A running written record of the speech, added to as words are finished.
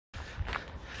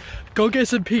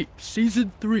Gunksmp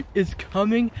Season 3 is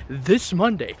coming this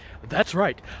Monday. That's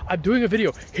right, I'm doing a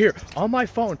video here on my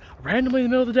phone randomly in the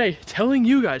middle of the day telling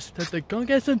you guys that the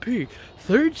Gunksmp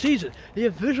third season, the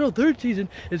official third season,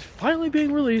 is finally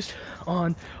being released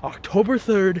on October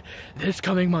 3rd, this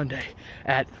coming Monday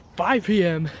at 5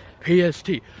 p.m. PST.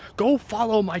 Go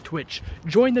follow my Twitch,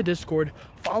 join the Discord,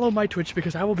 follow my Twitch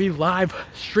because I will be live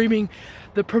streaming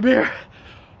the premiere.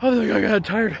 Oh, I got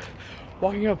tired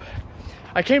walking up.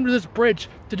 I came to this bridge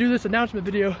to do this announcement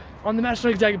video on the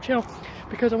Mastersoniczachm channel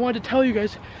because I wanted to tell you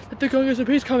guys that the Gunksmp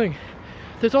is coming.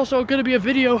 There's also going to be a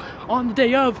video on the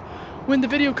day of when the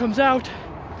video comes out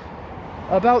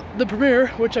about the premiere,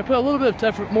 which I put a little bit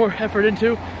of more effort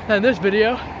into than this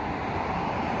video.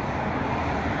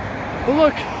 But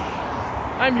look,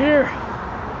 I'm here.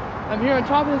 I'm here on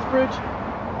top of this bridge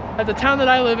at the town that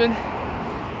I live in,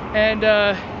 and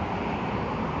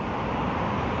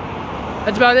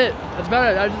that's about it. That's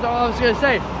about it. That's all I was gonna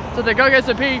say. So the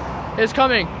Gunksmp is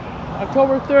coming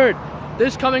October 3rd,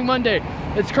 this coming Monday.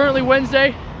 It's currently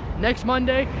Wednesday. Next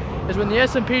Monday is when the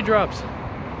SMP drops.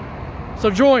 So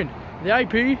join. The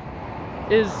IP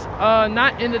is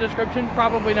not in the description,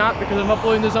 probably not because I'm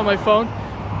uploading this on my phone,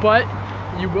 but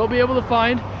you will be able to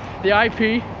find the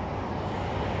IP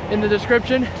in the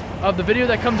description of the video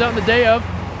that comes out in the day of,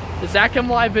 the Zachm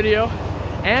live video,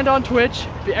 and on Twitch.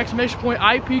 The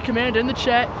 !IP command in the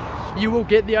chat, you will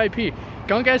get the IP.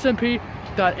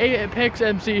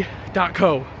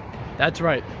 Gunksmp.apexmc.co. That's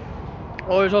right.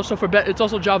 Oh, there's also it's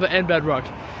also Java and Bedrock.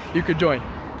 You could join.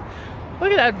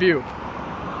 Look at that view.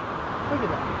 Look at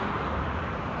that.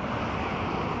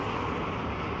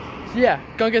 So yeah,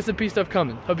 Gunksmp stuff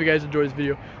coming. Hope you guys enjoy this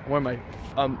video.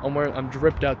 I'm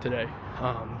dripped out today.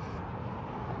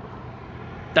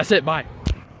 That's it. Bye.